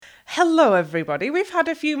Hello, everybody. We've had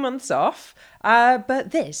a few months off, but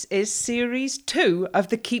this is series 2 of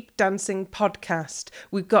the Keep Dancing podcast.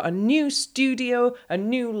 We've got a new studio, a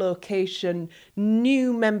new location,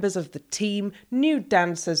 new members of the team, new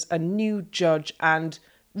dancers, a new judge, and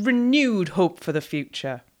renewed hope for the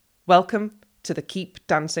future. Welcome to the Keep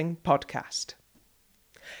Dancing podcast.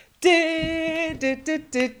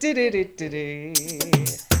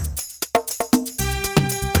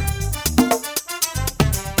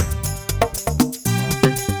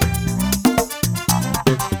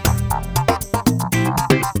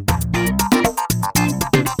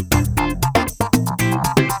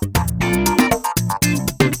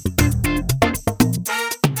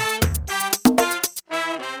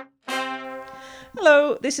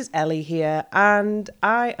 Hello, this is Ellie here, and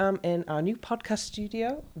I am in our new podcast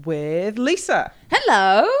studio with Lisa.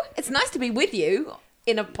 Hello, it's nice to be with you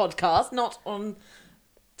in a podcast, not on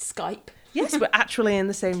Skype. Yes, we're actually in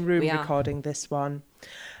the same room recording this one.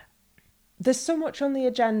 There's so much on the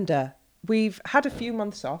agenda. We've had a few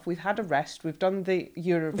months off, we've had a rest, we've done the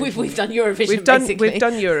Eurovision. We've done Eurovision, We've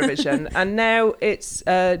done Eurovision, and now it's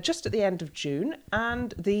just at the end of June,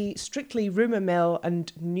 and the Strictly rumour mill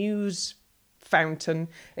and news fountain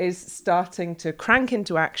is starting to crank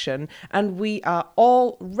into action, and we are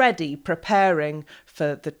already preparing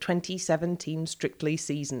for the 2017 Strictly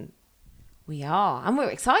season. We are, and we're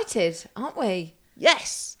excited, aren't we?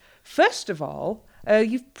 Yes. First of all,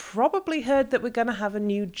 you've probably heard that we're going to have a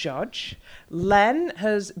new judge. Len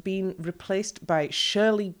has been replaced by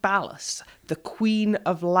Shirley Ballas, the Queen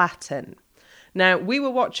of Latin. Now, we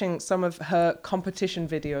were watching some of her competition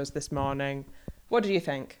videos this morning. What do you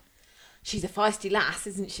think? She's a feisty lass,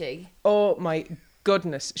 isn't she? Oh my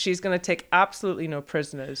goodness. She's going to take absolutely no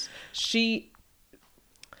prisoners. She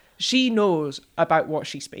knows about what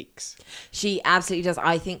she speaks. She absolutely does.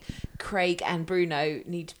 I think Craig and Bruno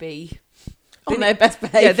need to be on their best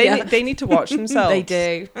behaviour. Yeah, they need to watch themselves. They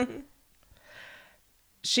do.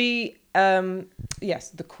 She, yes,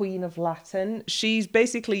 the Queen of Latin. She's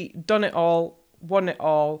basically done it all, won it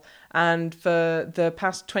all, and for the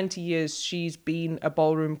past 20 years she's been a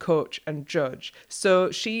ballroom coach and judge, so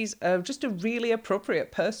she's just a really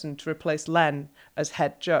appropriate person to replace Len as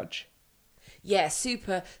head judge. Yeah,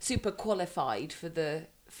 super qualified for the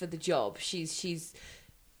job. She's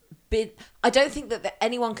been, I don't think that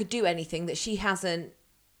anyone could do anything that she hasn't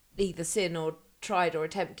either seen or tried or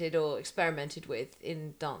attempted or experimented with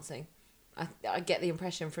in dancing. I get the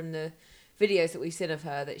impression from the videos that we've seen of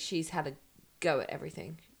her that she's had a go at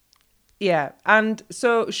everything. Yeah, and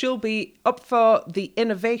so she'll be up for the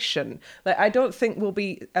innovation. Like, I don't think we'll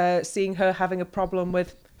be seeing her having a problem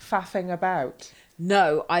with faffing about.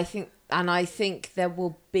 No, I think there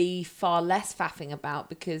will be far less faffing about,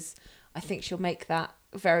 because I think she'll make that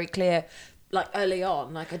very clear, like early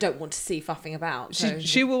on. Like, I don't want to see faffing about.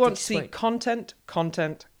 She will want to see content.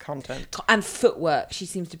 And footwork. She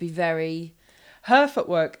seems to be very... Her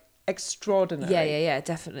footwork, extraordinary. Yeah,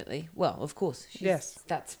 definitely. Well, of course. Yes.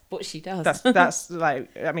 That's what she does. That's like,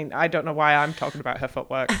 I mean, I don't know why I'm talking about her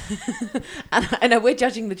footwork. And I know we're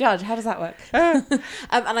judging the judge. How does that work? And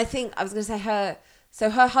I think I was going to say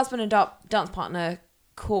her husband and dance partner,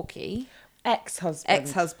 Corky.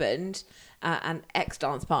 Ex-husband and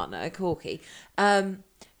ex-dance partner, Corky. So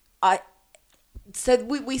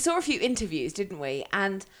we saw a few interviews, didn't we?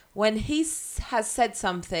 And when he has said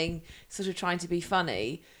something sort of trying to be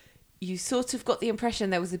funny, you sort of got the impression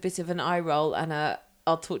there was a bit of an eye roll and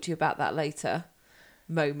I'll talk to you about that later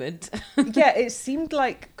moment. Yeah, it seemed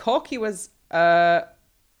like Corky was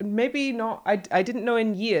maybe not, I didn't know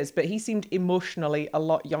in years, but he seemed emotionally a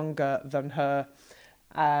lot younger than her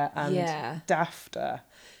and dafter.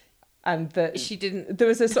 And that she didn't. There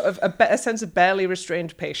was a sort of a better sense of barely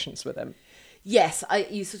restrained patience with him. Yes,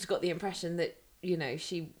 you sort of got the impression that, you know,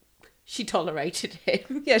 she tolerated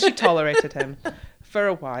him. Yeah, she tolerated him for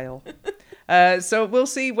a while. So we'll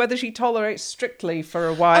see whether she tolerates Strictly for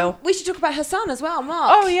a while. We should talk about her son as well,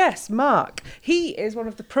 Mark. Oh, yes, Mark. He is one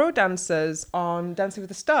of the pro dancers on Dancing with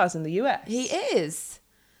the Stars in the US. He is.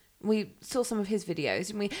 We saw some of his videos,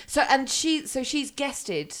 didn't we? So she's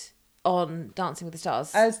guested on Dancing with the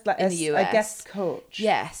Stars in the US. A guest coach.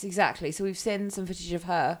 Yes, exactly. So we've seen some footage of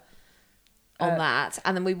her on that,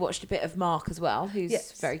 and then we watched a bit of Mark as well,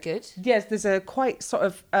 who's very good. Yes, there's a quite sort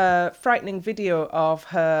of frightening video of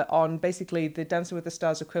her on basically the Dancing with the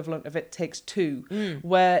Stars equivalent of It Takes Two,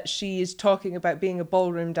 where she is talking about being a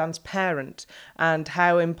ballroom dance parent and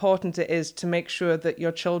how important it is to make sure that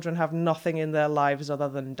your children have nothing in their lives other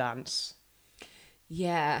than dance.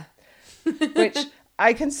 Yeah. Which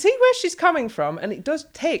I can see where she's coming from, and it does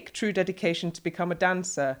take true dedication to become a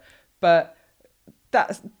dancer, but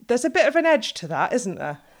there's a bit of an edge to that, isn't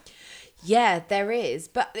there? Yeah, there is.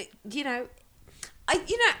 But, you know,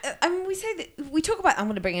 I mean, we say that we talk about, I'm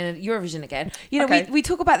going to bring in Eurovision again. You know, Okay. we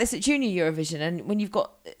talk about this at Junior Eurovision, and when you've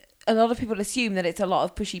got a lot of people assume that it's a lot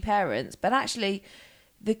of pushy parents, but actually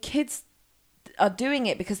the kids are doing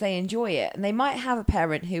it because they enjoy it, and they might have a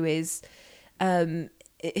parent who is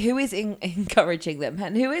encouraging them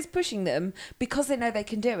and who is pushing them because they know they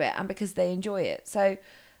can do it and because they enjoy it. So,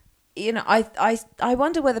 you know, I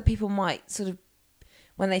wonder whether people might sort of,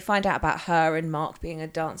 when they find out about her and Mark being a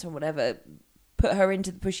dancer or whatever, put her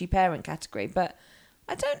into the pushy parent category. But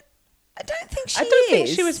I don't think she is. I don't think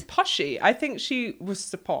she was pushy. I think she was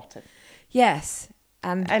supportive. Yes.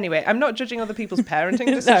 And anyway, I'm not judging other people's parenting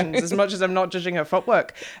decisions as much as I'm not judging her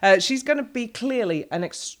footwork. She's going to be clearly an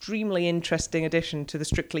extremely interesting addition to the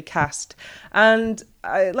Strictly cast. And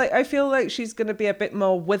I feel like she's going to be a bit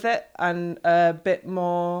more with it and a bit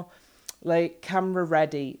more like camera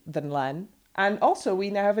ready than Len. And also we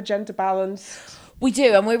now have a gender balance. We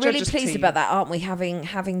do, and we're really Judges pleased team. about that, aren't we?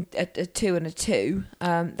 Having a 2 and a 2.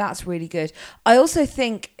 That's really good. I also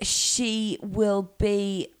think she will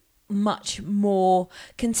be much more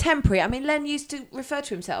contemporary. I mean, Len used to refer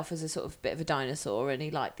to himself as a sort of bit of a dinosaur, and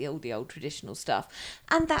he liked the old traditional stuff,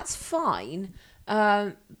 and that's fine.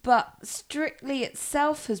 But Strictly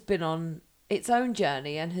itself has been on its own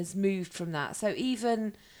journey and has moved from that. So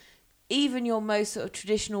even your most sort of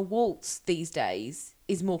traditional waltz these days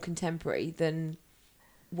is more contemporary than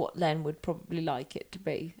what Len would probably like it to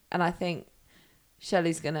be. And I think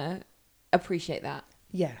Shelley's going to appreciate that.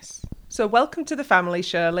 Yes. So welcome to the family,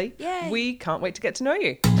 Shirley. Yay. We can't wait to get to know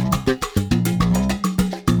you.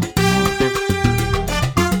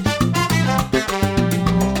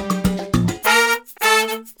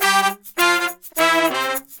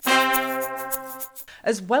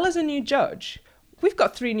 As well as a new judge, we've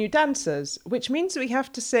got 3 new dancers, which means we have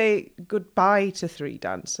to say goodbye to 3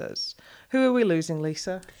 dancers. Who are we losing,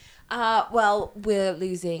 Lisa? Well, we're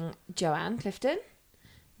losing Joanne Clifton.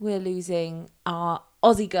 We're losing our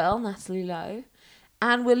Aussie girl, Natalie Lowe.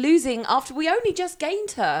 And we're losing, after we only just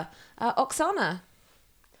gained her, Oksana.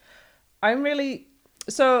 I'm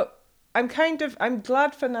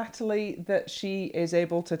glad for Natalie that she is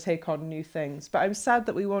able to take on new things, but I'm sad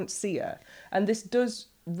that we won't see her. And this does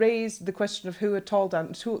raise the question of who a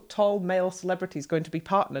tall male celebrity is going to be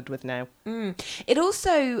partnered with now. It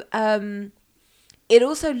also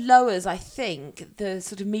lowers, I think, the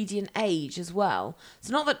sort of median age as well.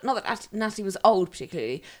 So not that Natalie was old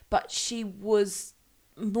particularly, but she was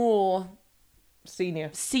more Senior.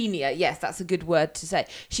 Yes, that's a good word to say.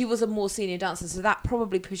 She was a more senior dancer, so that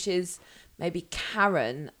probably pushes maybe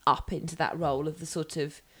Karen up into that role of the sort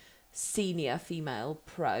of senior female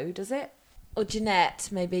pro, does it? Or Jeanette,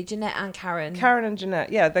 maybe. Jeanette and Karen. Karen and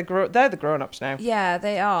Jeanette, yeah, they're the grown-ups now. Yeah,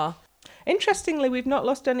 they are. Interestingly, we've not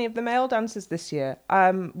lost any of the male dancers this year.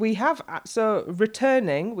 We have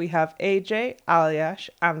AJ, Alyash,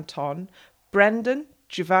 Anton, Brendan,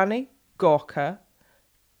 Giovanni, Gorka,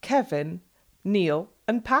 Kevin, Neil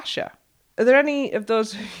and Pasha. Are there any of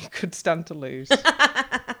those who you could stand to lose?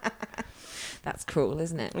 That's cruel,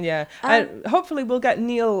 isn't it? Yeah. And hopefully we'll get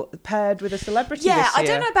Neil paired with a celebrity this year. I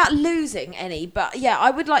don't know about losing any, but yeah,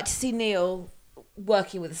 I would like to see Neil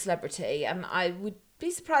working with a celebrity, and I would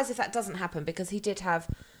be surprised if that doesn't happen because he did have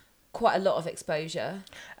quite a lot of exposure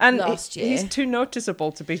last year. He's too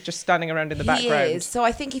noticeable to be just standing around in the background. He is. So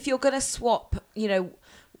I think if you're going to swap,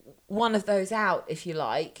 one of those out, if you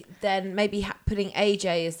like, then maybe putting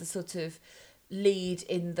AJ as the sort of lead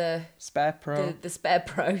in the spare pro, the spare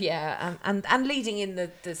pro, yeah, and leading in the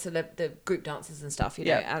group dances and stuff,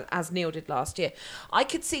 as Neil did last year. I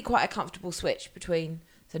could see quite a comfortable switch between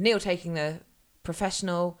Neil taking the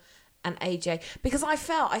professional and AJ, because I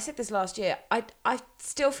said this last year, I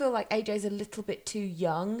still feel like AJ's a little bit too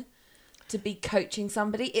young to be coaching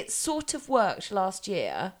somebody. It sort of worked last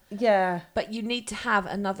year. Yeah. But you need to have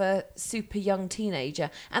another super young teenager.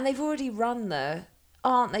 And they've already run the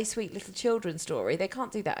Aren't They Sweet Little Children story. They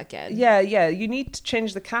can't do that again. Yeah. You need to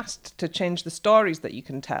change the cast to change the stories that you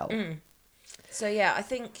can tell. So yeah, I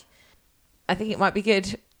think it might be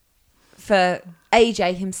good for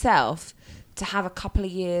AJ himself to have a couple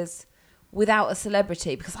of years without a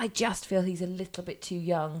celebrity, because I just feel he's a little bit too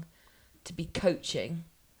young to be coaching.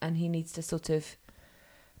 And he needs to sort of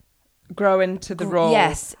grow into the role.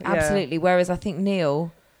 Yes, absolutely. Yeah. Whereas I think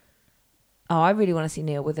Neil, I really want to see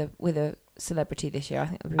Neil with a celebrity this year. I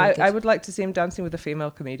think really I would like to see him dancing with a female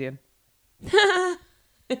comedian. Yeah,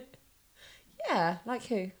 like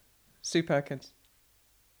who? Sue Perkins.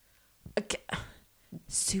 Okay.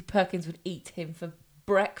 Sue Perkins would eat him for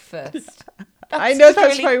breakfast. I know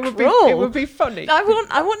that's really why it would be funny. I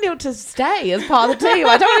want Neil to stay as part of the team.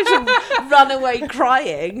 I don't want him to run away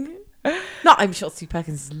crying. No, I'm sure Sue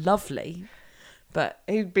Perkins is lovely, but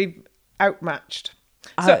He'd be outmatched.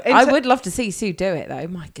 I would love to see Sue do it, though.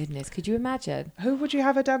 My goodness, could you imagine? Who would you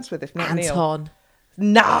have her dance with if not Neil? Anton.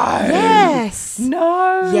 No. Yes.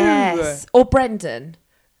 No. Yes. Or Brendan.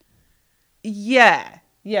 Yeah.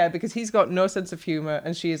 Yeah, because he's got no sense of humour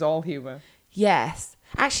and she is all humour. Yes.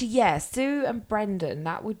 Actually, yes. Sue and Brendan,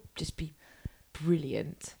 that would just be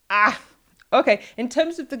brilliant. Okay, in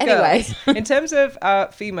terms of the girls, Anyway. in terms of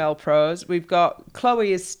female pros, we've got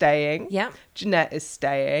Chloe is staying. Yeah. Jeanette is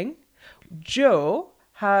staying. Jo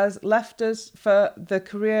has left us for the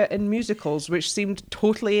career in musicals, which seemed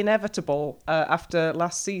totally inevitable after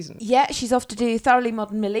last season. Yeah, she's off to do Thoroughly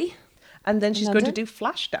Modern Millie. And then she's London. going to do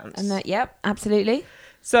Flashdance. And yep, absolutely.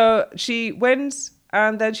 So she wins,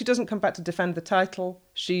 and then she doesn't come back to defend the title.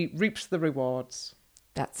 She reaps the rewards.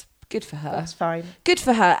 That's good for her. That's fine. Good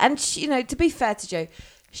for her. And, she, to be fair to Jo,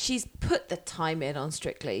 she's put the time in on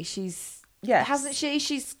Strictly. Yes. Hasn't she?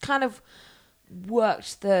 She's kind of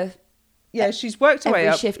worked the... Yeah, she's worked her way every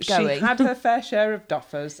up. shift She going. had her fair share of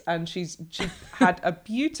doffers, and she had a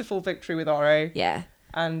beautiful victory with Ore. Yeah.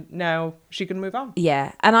 And now she can move on.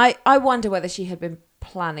 Yeah. And I wonder whether she had been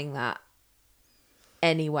planning that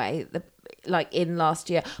anyway, like in last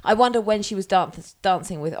year. I wonder when she was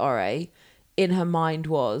dancing with Ore, in her mind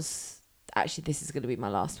was, actually, this is going to be my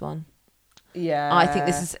last one. Yeah. I think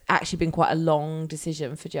this has actually been quite a long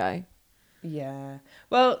decision for Jo. Yeah.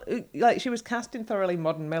 Well, like she was cast in Thoroughly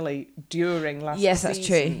Modern Millie during last season. Yes, that's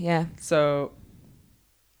true. Yeah. So,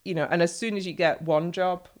 and as soon as you get one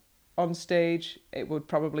job on stage, it would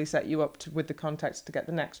probably set you up with the context to get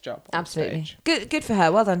the next job on Absolutely. stage. Good for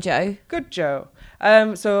her. Well done, Jo. Good, Jo.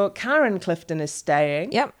 So Karen Clifton is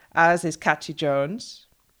staying. Yep. As is Catchy Jones.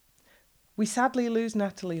 We sadly lose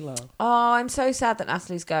Natalie Lowe. Oh, I'm so sad that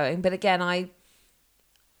Natalie's going. But again,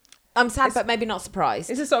 I'm sad, but maybe not surprised.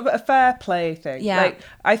 It's a sort of a fair play thing. Yeah. Like,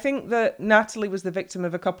 I think that Natalie was the victim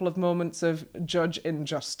of a couple of moments of judge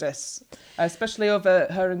injustice, especially over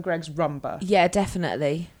her and Greg's rumba. Yeah,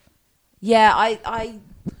 definitely. Yeah,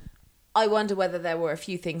 I wonder whether there were a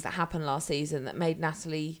few things that happened last season that made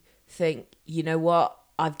Natalie think, you know what,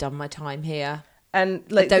 I've done my time here. And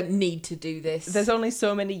I don't need to do this. There's only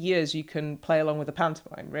so many years you can play along with a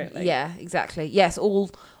pantomime, really. Yeah, exactly. Yes, all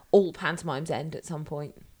pantomimes end at some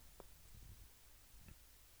point.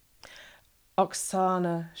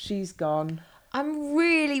 Oksana, she's gone. I'm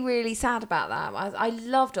really, really sad about that. I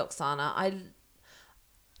loved Oksana.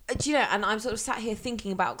 Do you know, and I'm sort of sat here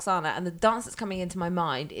thinking about Oksana, and the dance that's coming into my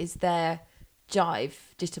mind is their jive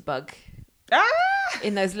jitterbug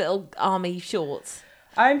in those little army shorts.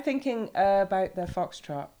 I'm thinking about their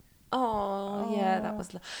foxtrot. Oh, yeah, that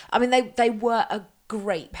was... I mean, they were a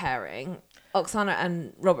great pairing. Oksana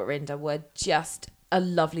and Robert Rinder were just a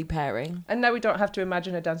lovely pairing. And now we don't have to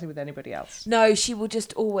imagine her dancing with anybody else. No, she will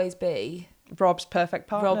just always be... Rob's perfect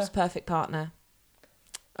partner.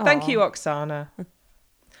 Thank you, Oksana.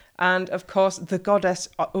 And, of course, the goddess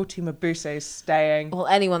Oti Mabuse is staying. Well,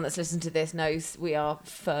 anyone that's listened to this knows we are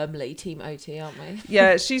firmly Team Oti, aren't we?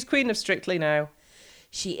 Yeah, she's queen of Strictly now.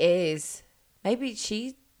 She is. Maybe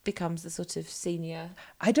she becomes the sort of senior...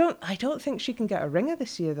 I don't think she can get a ringer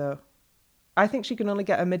this year, though. I think she can only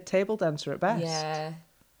get a mid-table dancer at best. Yeah.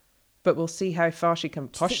 But we'll see how far she can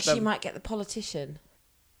push them. She might get the politician.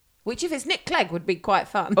 Which, if it's Nick Clegg, would be quite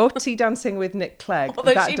fun. Oti dancing with Nick Clegg.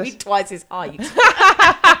 Although she'd be twice his height.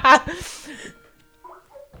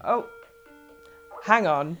 Oh, hang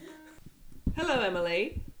on. Hello,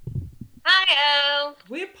 Emily. Hi, Elle.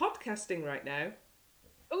 We're podcasting right now.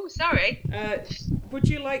 Oh, sorry. Would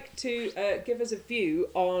you like to give us a view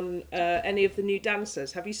on any of the new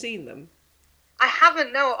dancers? Have you seen them? I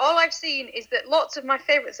haven't, no. All I've seen is that lots of my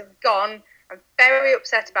favourites have gone. I'm very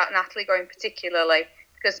upset about Natalie going particularly,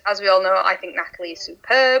 because as we all know, I think Natalie is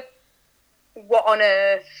superb. What on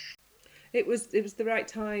earth? It was the right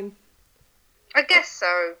time. I guess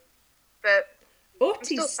so, but...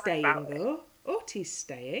 Oti's staying, though. Oti's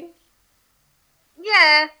staying.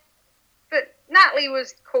 Yeah, but Natalie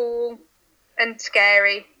was cool and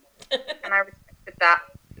scary, and I respected that.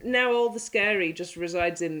 Now all the scary just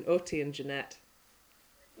resides in Oti and Jeanette.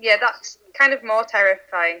 Yeah, that's kind of more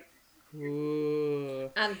terrifying. Ooh.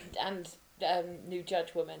 And new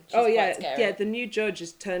judge woman. She's quite scary. Yeah. The new judge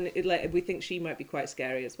is we think she might be quite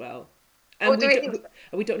scary as well. Oh, And do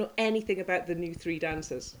we don't know anything about the new 3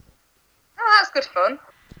 dancers. Oh, that's good fun.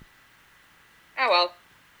 Oh well,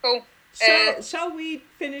 cool. Shall we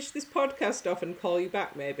finish this podcast off and call you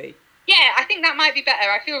back, maybe? Yeah, I think that might be better.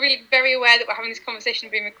 I feel really very aware that we're having this conversation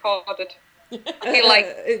being recorded. I feel like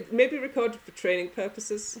it may be recorded for training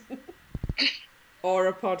purposes or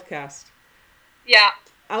a podcast. yeah.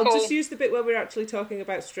 I'll Cool. just use the bit where we're actually talking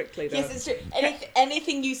about Strictly, though. Yes, it's true.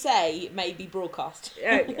 Anything you say may be broadcast.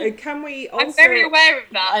 Can we also... I'm very aware of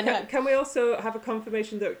that. I know. Can we also have a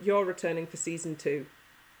confirmation that you're returning for season 2?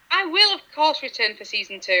 I will, of course, return for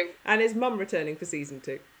season 2. And is Mum returning for season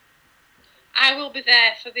 2? I will be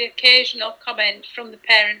there for the occasional comment from the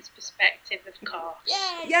parents' perspective, of course.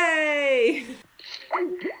 Yay!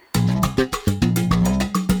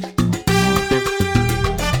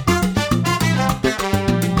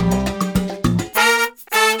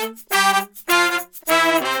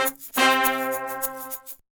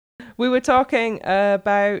 We were talking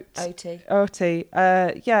about OT.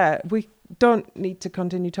 We don't need to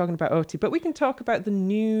continue talking about OT, but we can talk about the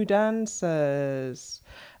new dancers.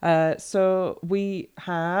 So we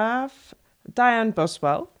have Diane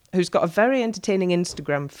Buswell, who's got a very entertaining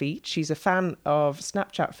Instagram feed. She's a fan of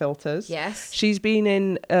Snapchat filters. Yes. She's been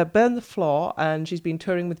in Burn the Floor, and she's been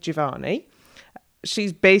touring with Giovanni.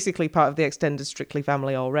 She's basically part of the extended Strictly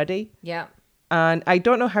family already. Yeah. And I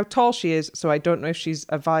don't know how tall she is, so I don't know if she's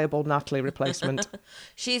a viable Natalie replacement.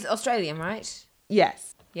 She's Australian, right?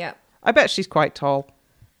 Yes. Yeah. I bet she's quite tall.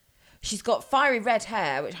 She's got fiery red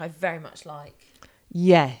hair, which I very much like.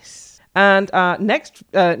 Yes. And our next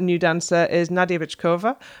new dancer is Nadia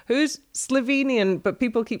Bichkova, who's Slovenian, but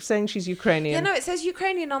people keep saying she's Ukrainian. Yeah, no, it says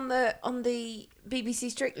Ukrainian on the BBC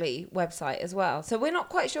Strictly website as well. So we're not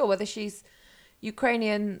quite sure whether she's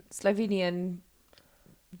Ukrainian, Slovenian,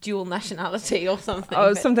 dual nationality or something.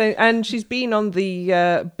 Oh, something. And she's been on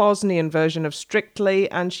the Bosnian version of Strictly,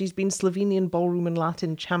 and she's been Slovenian Ballroom and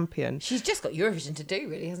Latin champion. She's just got Eurovision to do,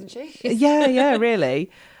 really, hasn't she? Yeah, really.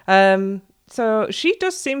 So she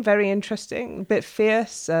does seem very interesting, a bit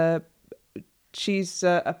fierce. She's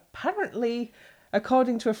apparently,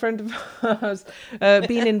 according to a friend of ours,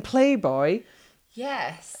 been in Playboy.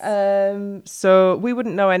 Yes. So we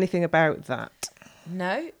wouldn't know anything about that.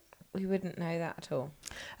 No, we wouldn't know that at all.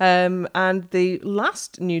 And the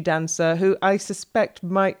last new dancer, who I suspect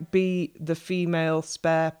might be the female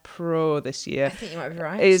spare pro this year, I think you might be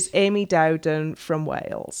right, is Amy Dowden from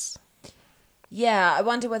Wales. Yeah, I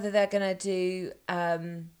wonder whether they're going to do,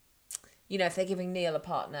 if they're giving Neil a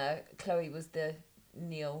partner. Chloe was the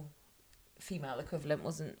Neil female equivalent,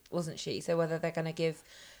 wasn't she? So whether they're going to give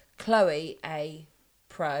Chloe a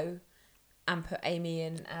pro and put Amy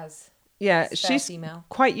in as she's female.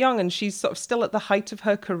 Quite young, and she's sort of still at the height of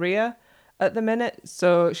her career at the minute.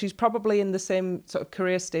 So she's probably in the same sort of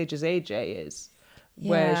career stage as AJ is,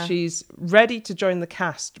 where she's ready to join the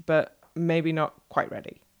cast, but maybe not quite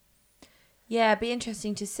ready. Yeah, it'd be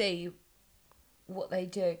interesting to see what they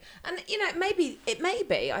do. And, it may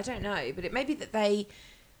be, I don't know, but it may be that they,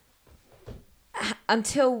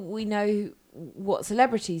 until we know what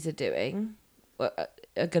celebrities are doing, are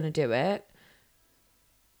going to do it,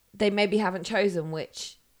 they maybe haven't chosen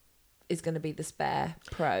which is going to be the spare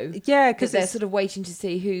pro. Yeah, because they're sort of waiting to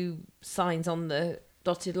see who signs on the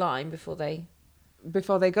dotted line before they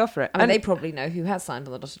go for it. I mean, they probably know who has signed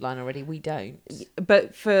on the dotted line already. We don't.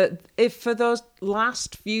 But for those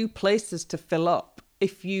last few places to fill up,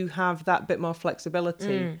 if you have that bit more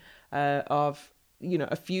flexibility of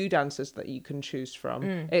a few dancers that you can choose from,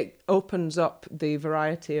 it opens up the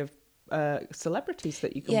variety of celebrities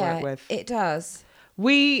that you can work with. It does.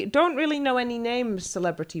 We don't really know any names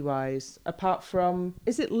celebrity-wise, apart from,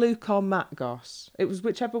 is it Luke or Matt Goss? It was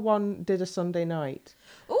whichever one did a Sunday night.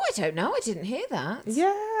 Oh, I don't know. I didn't hear that.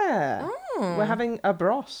 Yeah. Oh. We're having a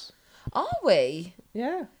bros. Are we?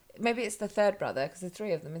 Yeah. Maybe it's the third brother, because there's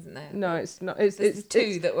three of them, isn't there? No, it's not. It's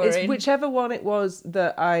two that were in. Whichever one it was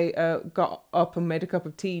that I got up and made a cup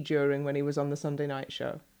of tea during when he was on the Sunday night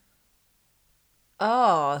show.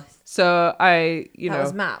 Oh. So that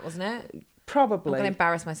was Matt, wasn't it? Probably. I'm going to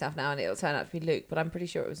embarrass myself now and it'll turn out to be Luke, but I'm pretty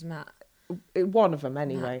sure it was Matt. One of them,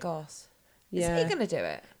 anyway. Matt Goss. Yeah. Is he going to do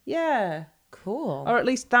it? Yeah. Cool. Or at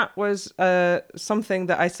least that was something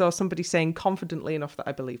that I saw somebody saying confidently enough that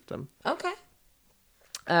I believed them. Okay.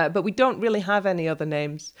 But we don't really have any other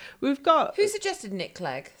names. We've got... Who suggested Nick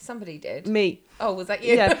Clegg? Somebody did. Me. Oh, was that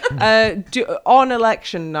you? Yeah. On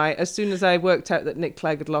election night, as soon as I worked out that Nick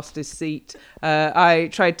Clegg had lost his seat, I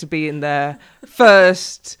tried to be in there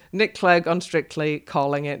first. Nick Clegg on Strictly,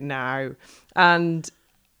 calling it now. And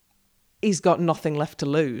he's got nothing left to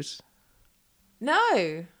lose. No.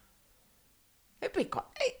 I think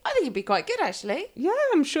it'd be quite good, actually. Yeah,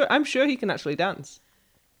 I'm sure he can actually dance.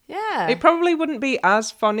 Yeah. It probably wouldn't be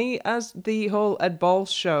as funny as the whole Ed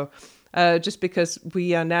Balls show, just because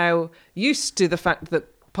we are now used to the fact that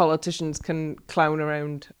politicians can clown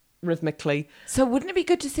around rhythmically. So wouldn't it be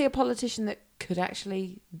good to see a politician that could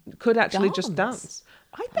actually Just dance?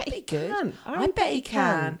 I bet he can. I bet he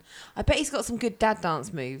can. I bet he's got some good dad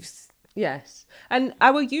dance moves. Yes. And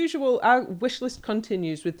our wish list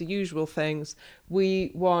continues with the usual things.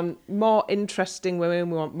 We want more interesting women.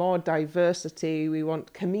 We want more diversity. We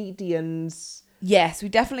want comedians. Yes, we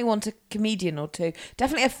definitely want a comedian or two.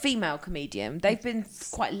 Definitely a female comedian. They've been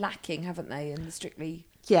quite lacking, haven't they, in the Strictly...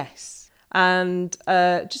 Yes. And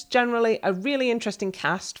just generally a really interesting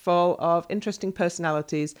cast full of interesting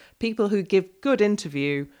personalities, people who give good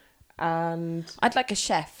interview. And I'd like a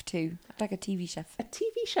chef too. I'd like a TV chef. A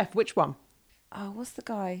TV chef? Which one? Oh, what's the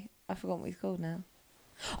guy? I forgot what he's called now.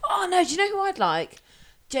 Oh, no, do you know who I'd like?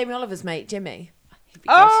 Jamie Oliver's mate, Jimmy.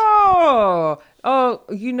 Oh,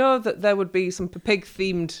 you know that there would be some a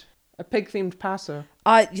pig-themed passo.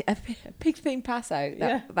 A pig-themed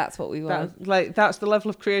passo. That's what we want. That's the level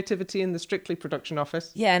of creativity in the Strictly production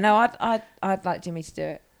office. Yeah, no, I'd like Jimmy to do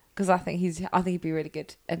it because I think he'd be really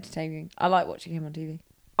good, entertaining. I like watching him on TV.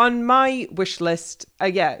 On my wish list,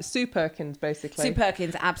 Sue Perkins, basically. Sue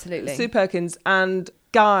Perkins, absolutely. Sue Perkins and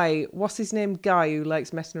Guy. What's his name? Guy, who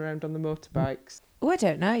likes messing around on the motorbikes. Oh, I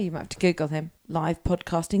don't know. You might have to Google him. Live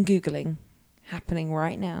podcasting, Googling, happening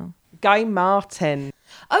right now. Guy Martin.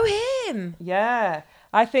 Oh, him. Yeah.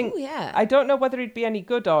 I think... Oh, yeah. I don't know whether he'd be any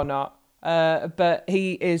good or not, but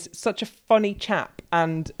he is such a funny chap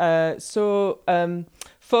and so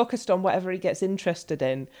focused on whatever he gets interested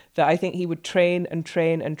in that I think he would train and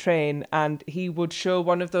train and train, and he would show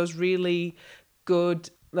one of those really good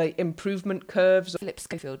improvement curves. Philip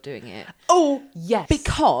Schofield doing it. Oh, yes.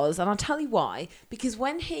 Because, and I'll tell you why, because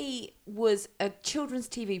when he was a children's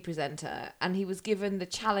TV presenter and he was given the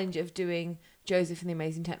challenge of doing Joseph and the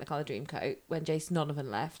Amazing Technicolor Dreamcoat when Jason Donovan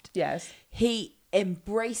left, yes, he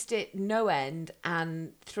embraced it no end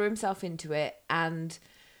and threw himself into it and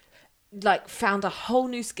found a whole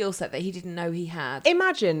new skill set that he didn't know he had.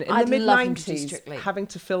 Imagine in I'd the love him to do mid-90s Strictly. having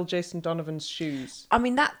to fill Jason Donovan's shoes. I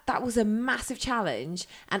mean, that was a massive challenge,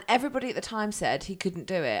 and everybody at the time said he couldn't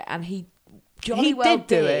do it, and he did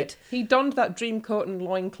do it. He donned that Dreamcoat and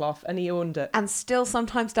loincloth and he owned it. And still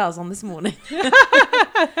sometimes does on This Morning.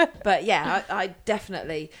 But yeah, I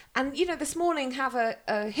definitely... And, This Morning have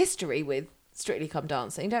a history with Strictly Come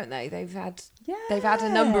Dancing, don't they? They've had a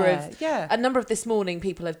number of This Morning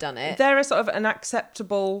people have done it. They're a sort of an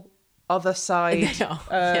acceptable other side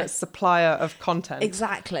supplier of content.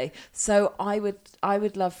 Exactly. So I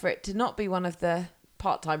would love for it to not be one of the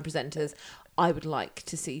part-time presenters. I would like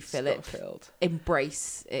to see Philip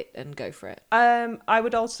embrace it and go for it. I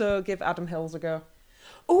would also give Adam Hills a go.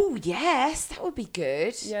 Oh, yes, that would be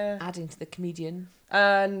good. Yeah. Adding to the comedian.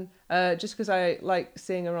 And just because I like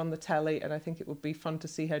seeing her on the telly, and I think it would be fun to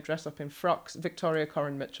see her dress up in frocks, Victoria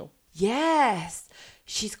Coren Mitchell. Yes.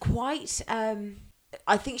 She's quite...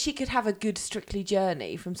 I think she could have a good Strictly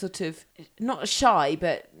journey from sort of... Not shy,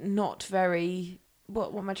 but not very...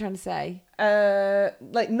 What am I trying to say?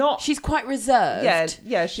 Not... She's quite reserved.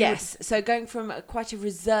 Yeah. So going from quite a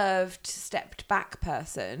reserved, stepped back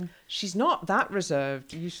person. She's not that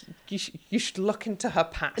reserved. You should look into her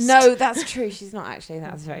past. No, that's true. She's not actually.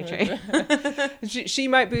 That's very true. she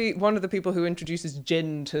might be one of the people who introduces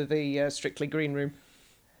gin to the Strictly green room.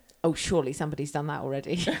 Oh, surely somebody's done that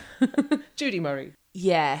already. Judy Murray.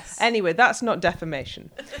 Yes. Anyway, that's not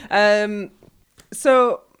defamation.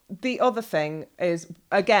 So... The other thing is,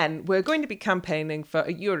 again, we're going to be campaigning for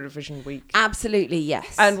a Eurovision week. Absolutely,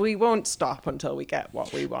 yes. And we won't stop until we get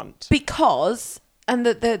what we want. Because, and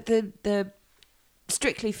the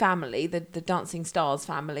Strictly family, the Dancing Stars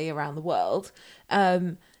family around the world,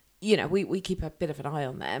 we keep a bit of an eye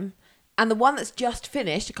on them. And the one that's just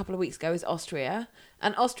finished a couple of weeks ago is Austria.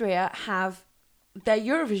 And Austria have their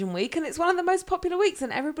Eurovision week, and it's one of the most popular weeks,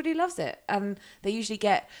 and everybody loves it. And they usually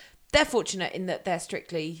get... They're fortunate in that they're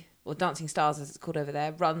Strictly, or Dancing Stars as it's called over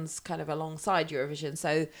there, runs kind of alongside Eurovision.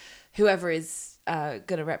 So whoever is going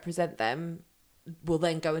to represent them will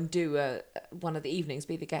then go and do one of the evenings,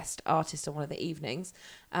 be the guest artist on one of the evenings.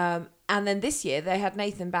 And then this year they had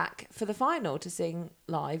Nathan back for the final to sing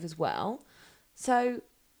live as well. So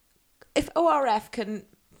if ORF can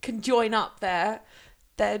join up their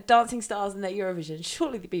Dancing Stars and their Eurovision,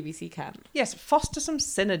 surely the BBC can. Yes, foster some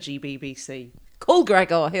synergy, BBC. Call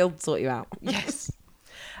Gregor, he'll sort you out. Yes.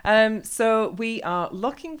 So we are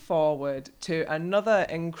looking forward to another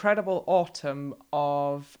incredible autumn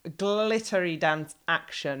of glittery dance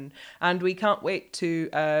action, and we can't wait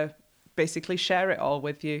to basically share it all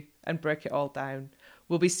with you and break it all down.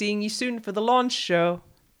 We'll be seeing you soon for the launch show.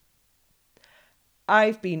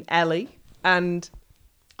 I've been Ellie, and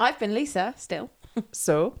I've been Lisa, still.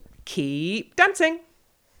 So keep dancing.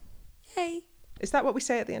 Yay. Is that what we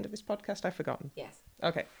say at the end of this podcast? I've forgotten. Yes.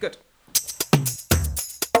 Okay, good.